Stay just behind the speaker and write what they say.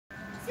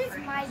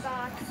It's my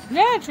box.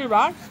 Yeah, it's your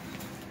box.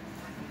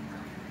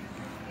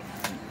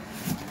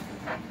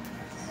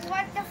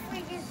 What the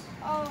freak is...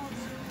 Oh.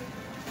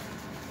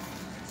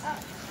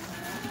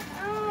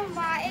 Oh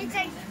my, it's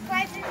like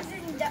presents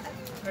and...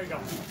 There you go.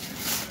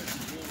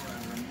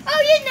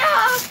 Oh, you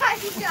know how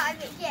you got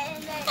me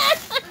getting it.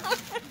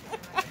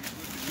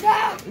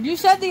 No. You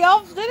said the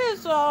elves did it,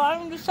 so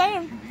I'm just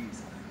saying.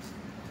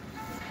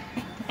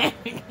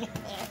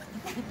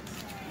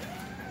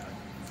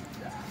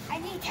 I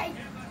need tape.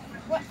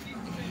 What?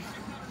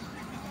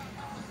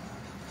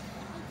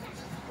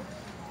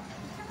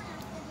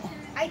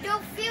 I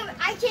don't feel...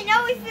 I can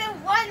only feel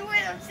one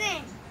little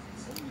thing.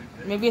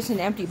 Maybe it's an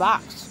empty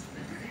box.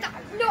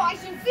 No, I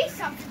can feel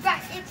something, but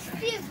it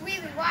feels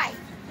really light.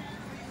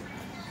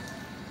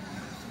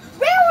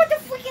 Where are the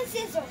freaking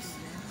scissors?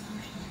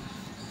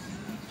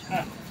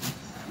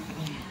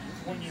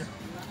 1 year.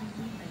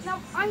 No,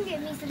 I'm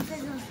getting me some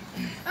scissors.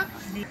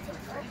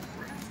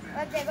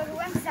 Let's go to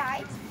one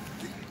side.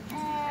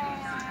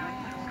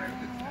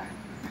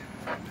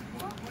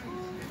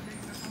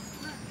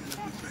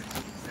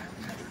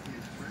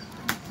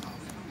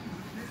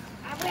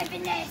 I'm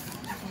ripping this.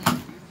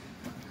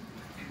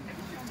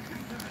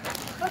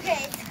 Okay,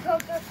 it's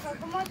Coco.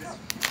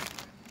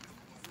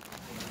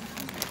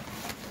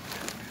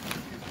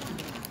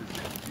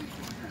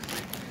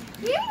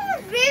 You know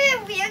what's really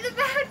weird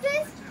about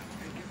this?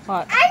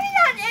 What? I was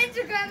on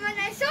Instagram and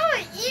I saw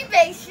an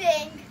eBay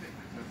thing.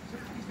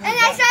 And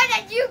I saw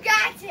that you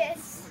got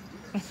this.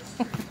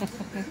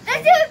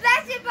 Let's do a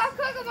basketball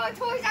Kokomo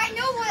toys. I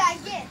know what I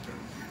get.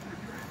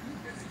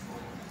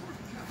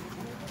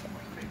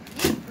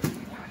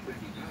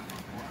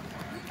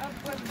 Oh,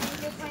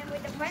 you're playing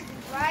with the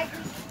presents, right?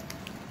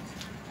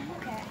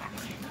 Okay.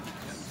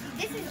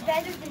 This is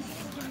better than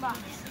the box.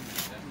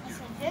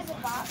 So there's a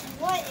box.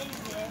 What is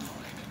this?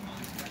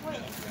 What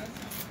is this?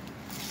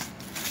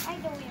 I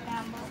don't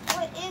remember.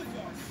 What is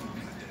this?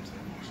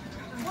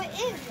 What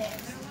is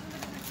this?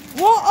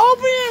 We'll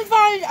open it and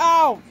find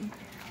out.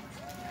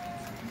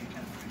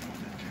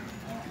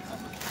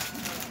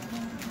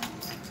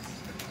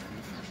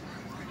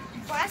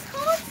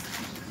 Flashcards?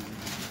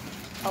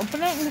 Open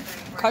it and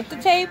cut the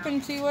tape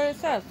and see what it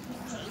says.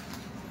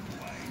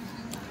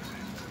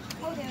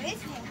 Oh, there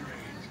is one.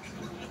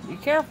 Be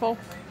careful.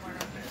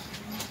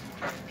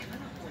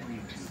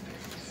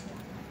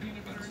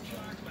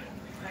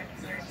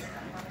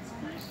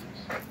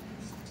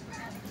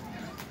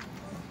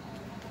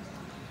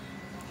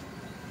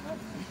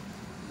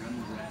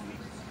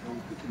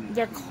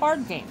 They're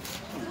card games.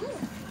 Ooh.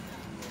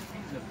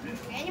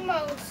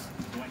 Animals.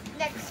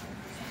 Next.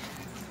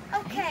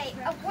 Okay,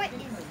 what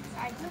is it?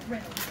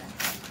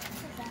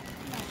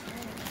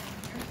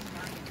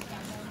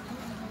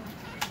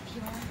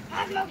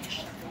 I'm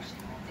okay.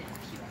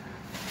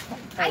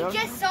 I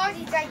just saw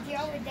these like the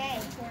other day.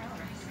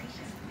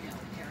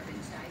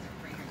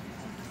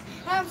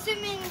 I'm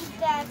assuming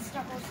that's the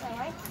whole show,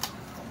 right?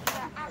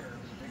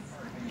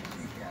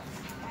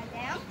 Right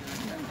down.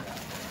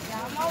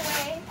 Down my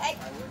way. Hey.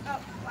 Oh.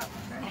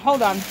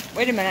 Hold on.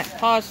 Wait a minute.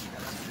 Pause.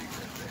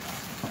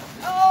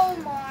 Oh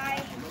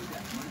my.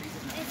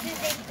 This is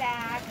a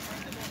bag.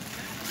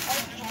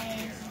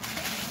 Okay.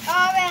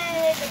 Oh, and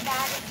it is a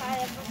bag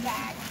inside of a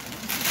bag.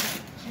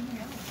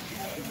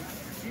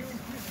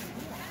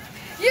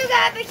 You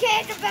got the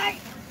kid the bag.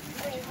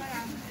 Wait, hold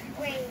on.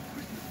 Wait,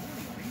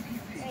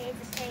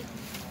 it's a tape.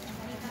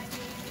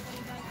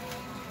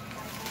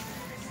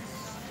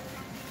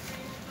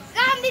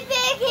 Zombie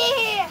pig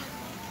here!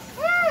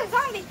 Woo,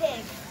 zombie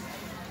pig.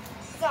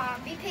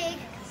 Zombie pig.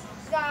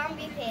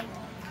 Zombie pig.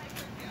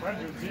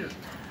 Brendan's here.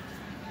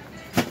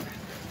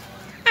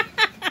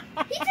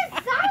 He's a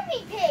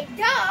zombie pig,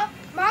 duh.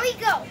 Molly,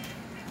 go.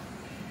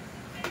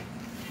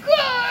 Go,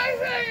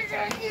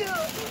 you.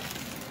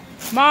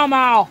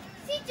 Mama.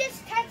 She just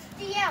touched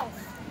the elf.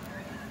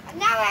 And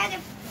now I had to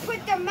put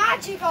the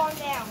magic on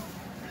now.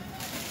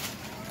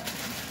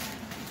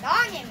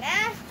 Darn it,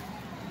 man.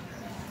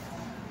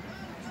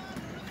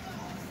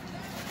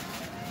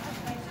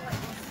 Okay, what is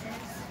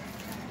this?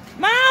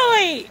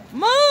 Molly,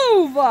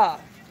 move.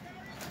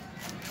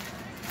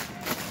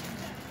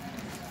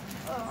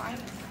 Oh,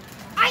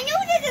 I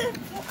knew this is...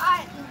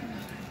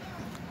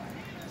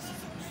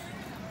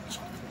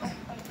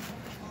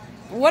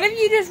 What if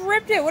you just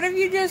ripped it? What if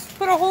you just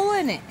put a hole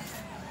in it?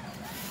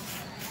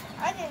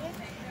 I didn't.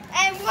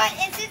 And what,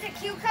 is this a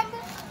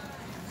cucumber?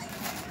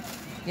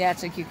 Yeah,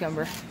 it's a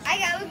cucumber. I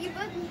got Oogie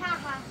Boogie,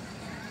 haha.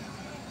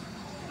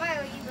 My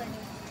Oogie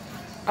Boogie.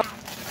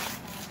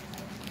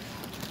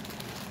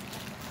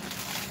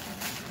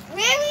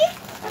 Really?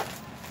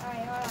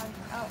 Alright, hold on.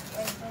 Oh,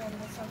 wait,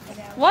 there's something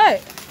else.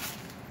 What?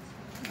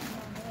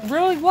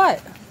 Really what?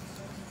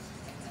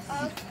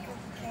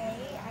 Okay,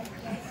 I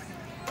guess.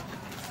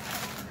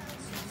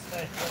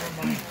 Hey, never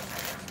mind.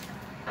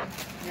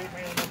 You ate my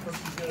animal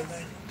cookies the other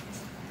day.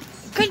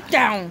 Get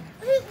down.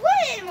 What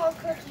animal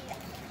cookie?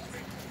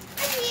 I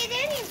didn't eat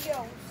any of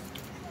those.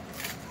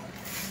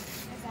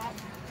 Is that?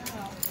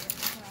 No.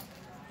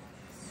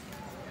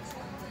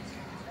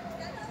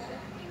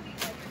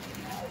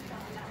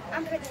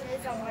 I'm putting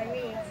this on my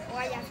reel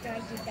right after I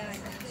get done.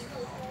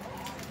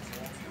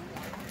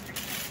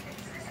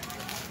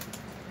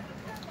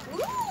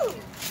 Ooh!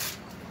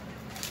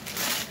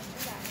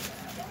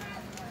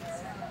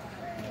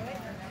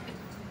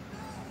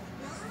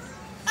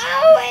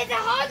 Oh, it's a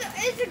hard,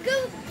 it's a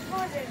good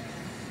puzzle.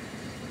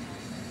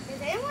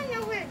 Does anyone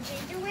know where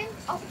Ginger went?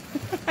 Oh.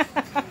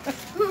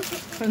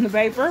 From the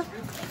paper?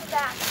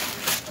 Back.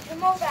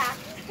 Come on back.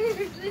 This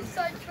is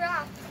so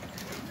trapped.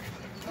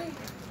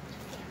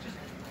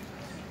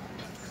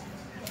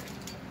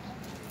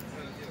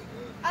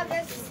 Oh,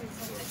 there's the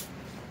scissors.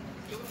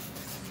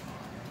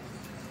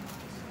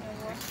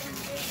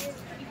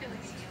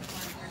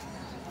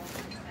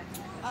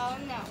 Oh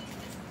no.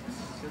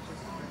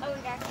 Oh,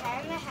 we got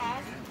cat in the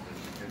hat.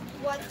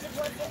 What's it?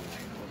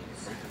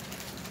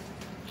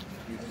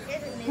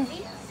 Is it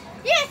Mizzy?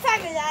 Yeah, time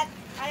for that.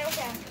 I don't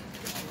care.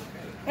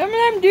 Remember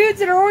them dudes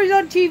that are always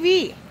on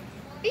TV?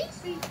 Beep,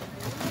 beep.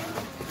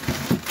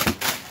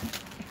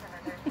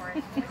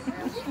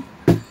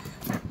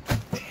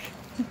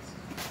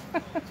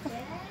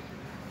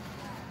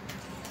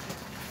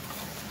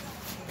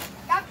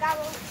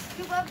 Gobble,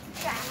 scoop up the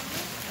trash.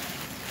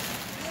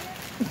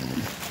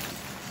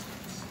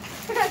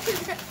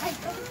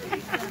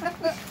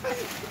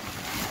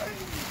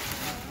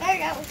 There you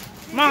go.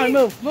 Come on,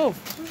 move.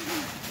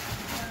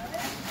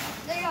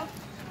 There you go.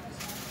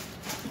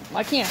 Well,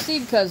 I can't see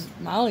because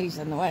Molly's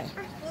in the way.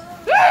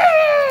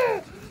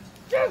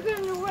 You're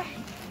in the way.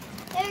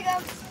 There you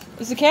go.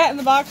 Is the cat in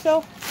the box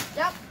though?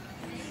 Yep.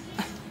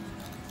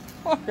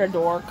 What a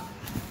dork.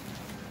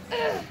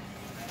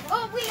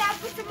 Oh, we got to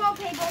put some more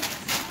paper.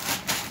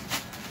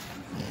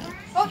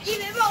 Oh,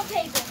 even more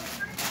paper.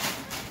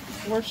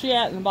 Where's she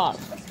at in the box?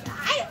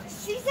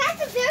 She's at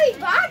the very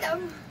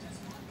bottom.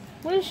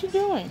 What is she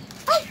doing?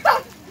 I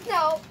don't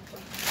know.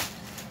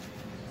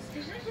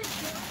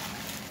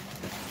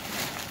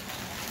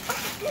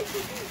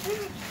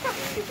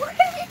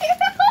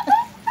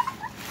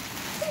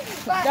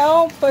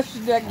 Don't push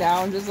the deck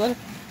down. Just let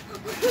her.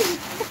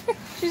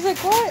 She's like,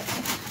 what?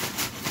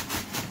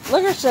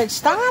 Look at her. She's like,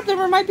 stop. Them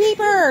are my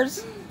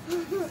peepers.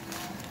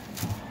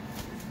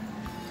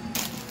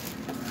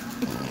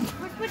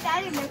 Let's put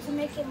that in there to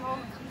make it more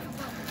comfortable.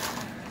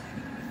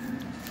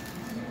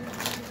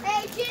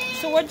 Hey, Jim.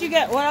 So what'd you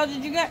get? What else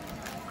did you get?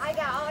 I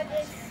got all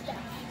this stuff.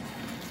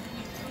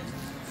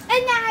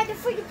 And now I had to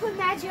freaking put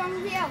magic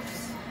on the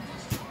house.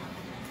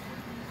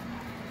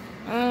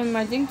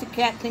 I think the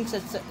cat thinks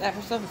that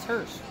her stuff is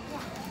hers.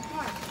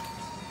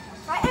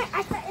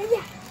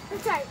 Yeah,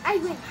 that's right. I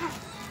win.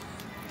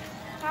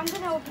 I'm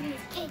gonna open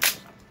this cake.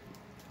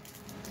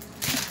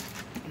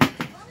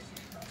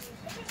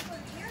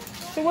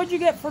 So what'd you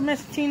get for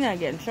Miss Tina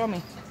again? Show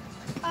me.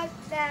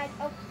 That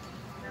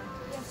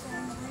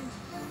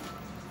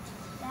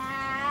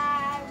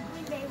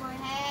we made one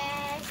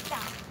hair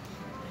stuff.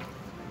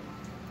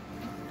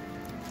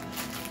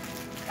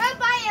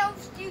 Bye,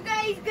 elves. You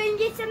guys gonna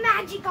get some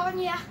magic on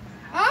you,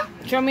 huh?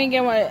 Show me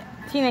again what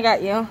Tina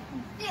got you.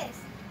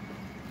 This.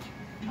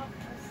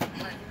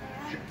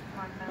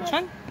 Which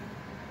one?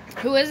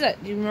 Who is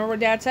it? Do you remember what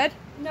Dad said?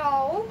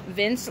 No.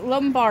 Vince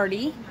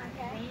Lombardi.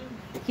 Okay.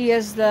 He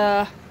is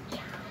the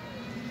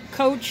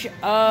coach,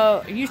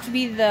 used to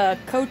be the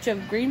coach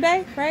of Green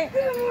Bay, right?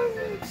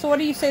 So what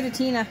do you say to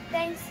Tina?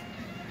 Thanks.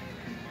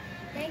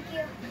 Thank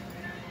you.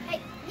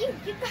 Hey, you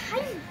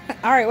behind me.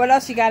 All right, what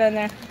else you got in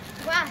there?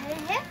 Wow,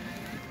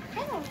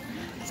 hello.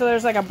 So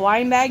there's like a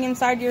blind bag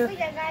inside your... Wait,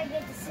 I gotta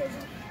get the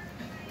scissors.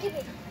 Give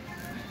it.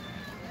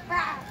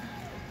 Wow.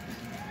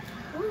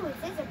 Ooh, is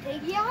this a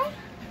piggy eye?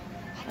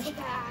 I take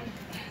an eye.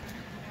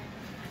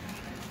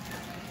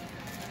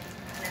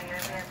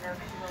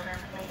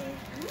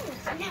 Ooh,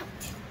 snout.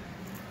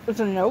 It's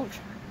a note.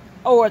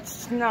 Oh,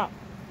 it's not.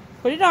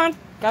 Put it on.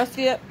 Gotta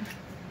see it.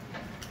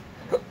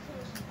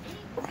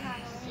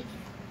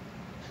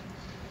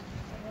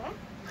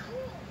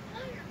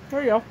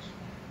 There you go.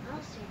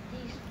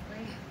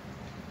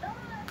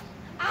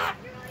 Ah.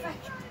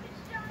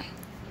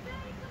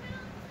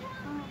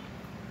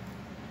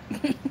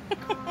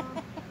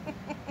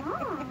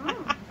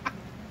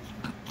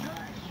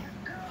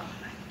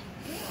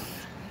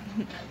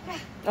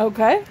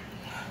 Okay.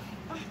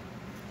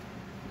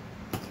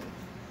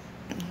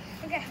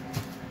 Okay.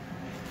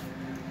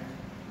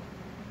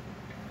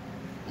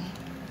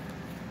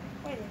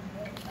 What is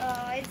it?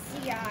 It's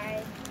the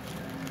eye.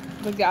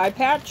 With the eye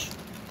patch.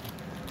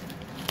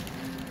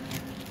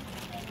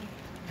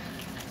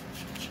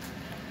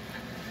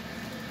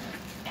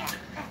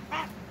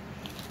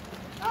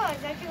 Oh,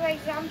 it's actually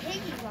like John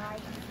Piggy's eye.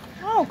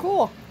 Oh,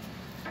 cool.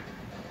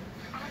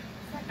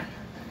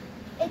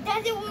 It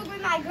doesn't work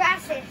with my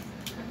glasses.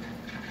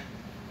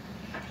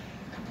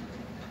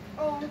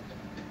 Oh.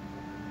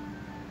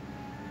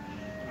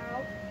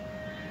 No.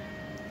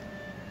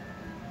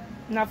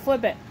 Now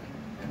flip it.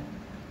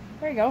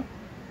 There you go.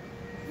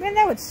 Man,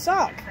 that would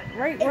suck.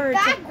 Right where It's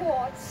it's...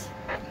 backwards.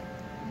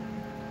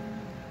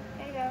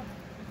 There you go.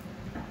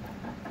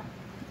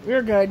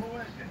 You're good.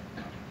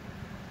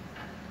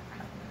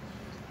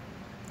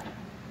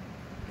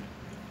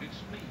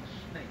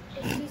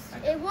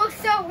 It looks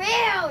so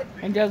weird.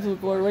 It does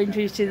look weird. Wait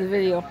until you see the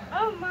video.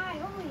 Oh my,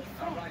 holy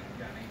fuck.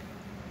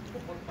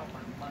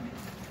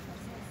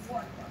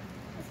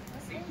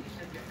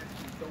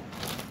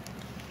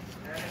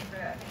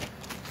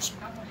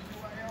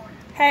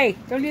 Hey,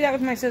 don't do that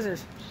with my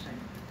scissors.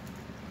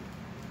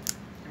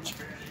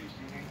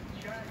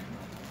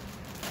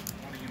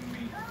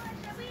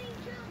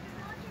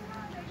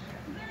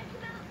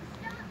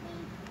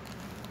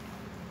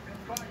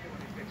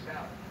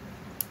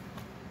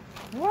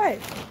 What?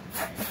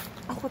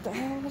 Oh, what the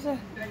hell was that?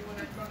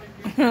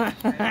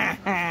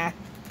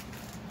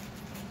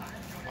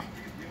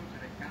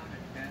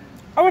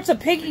 Oh, it's a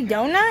piggy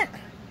donut?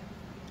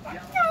 No,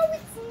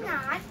 it's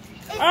not.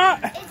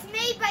 It's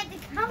made by the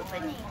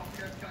company.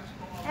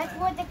 That's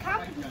what the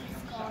company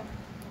is called.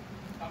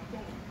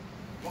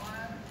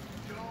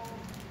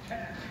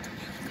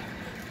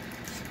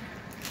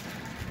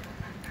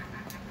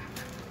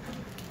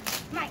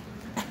 Mike.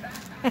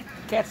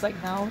 Cat's like,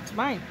 no, it's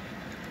mine.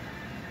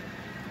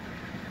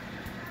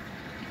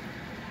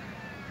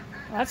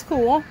 That's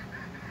cool.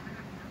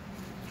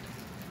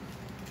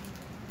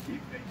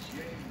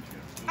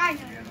 I know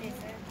what this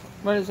is.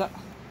 What is that?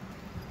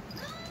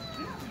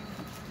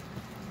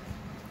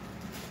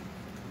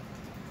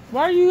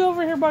 Why are you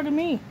over here bugging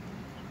me,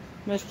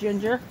 Miss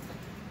Ginger?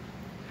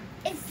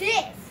 It's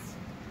this.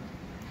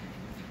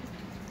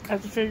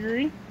 That's a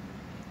figurine.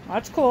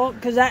 That's cool.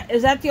 Cause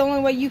is that the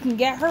only way you can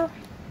get her?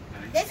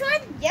 This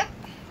one? Yep.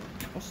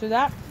 Let's do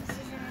that. This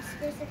is an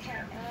exclusive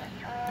hat.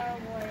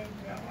 What is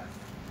this?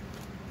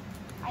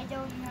 I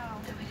don't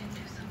know.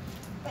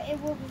 But it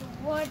will be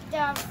what what's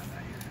that?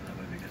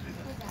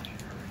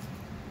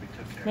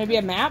 Maybe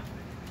a map?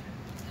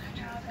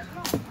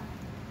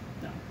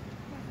 No.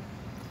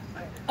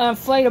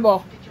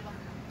 Inflatable.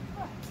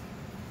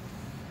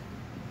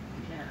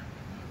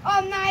 Oh,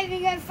 I'm not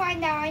even gonna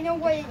find out. I know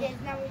what it is.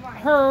 Never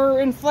mind.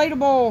 Her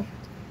inflatable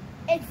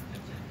It's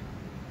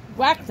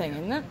black thing,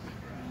 isn't it?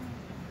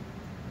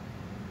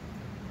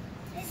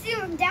 Is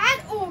it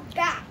that or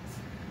that?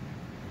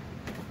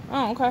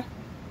 Oh, okay.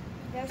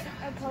 There's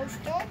a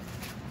poster.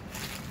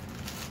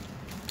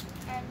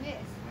 And this.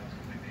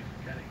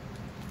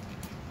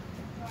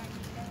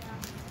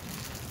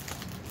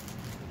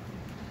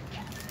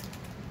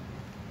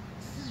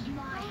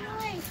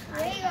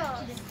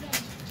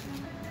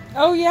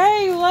 Oh,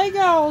 yay,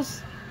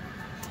 Legos.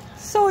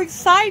 So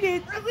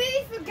excited. I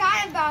really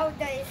forgot about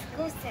the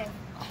exclusive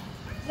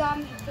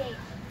zombie cake.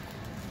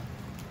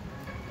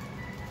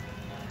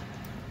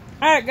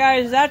 Alright,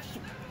 guys, that's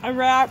a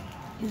wrap.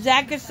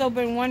 Zach gets to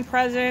open one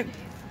present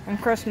on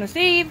Christmas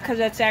Eve because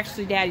that's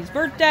actually Daddy's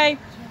birthday.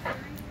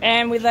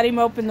 And we let him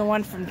open the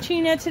one from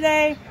Tina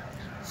today.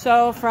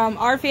 So, from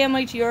our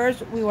family to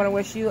yours, we want to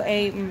wish you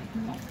a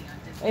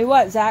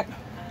what, Zach?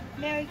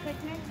 Merry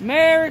Christmas.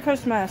 Merry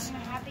Christmas. And a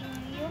Happy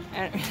New Year.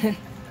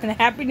 And a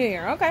Happy New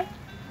Year. Okay.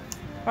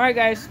 Alright,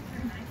 guys.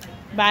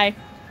 Bye.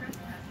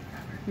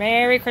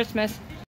 Merry Christmas.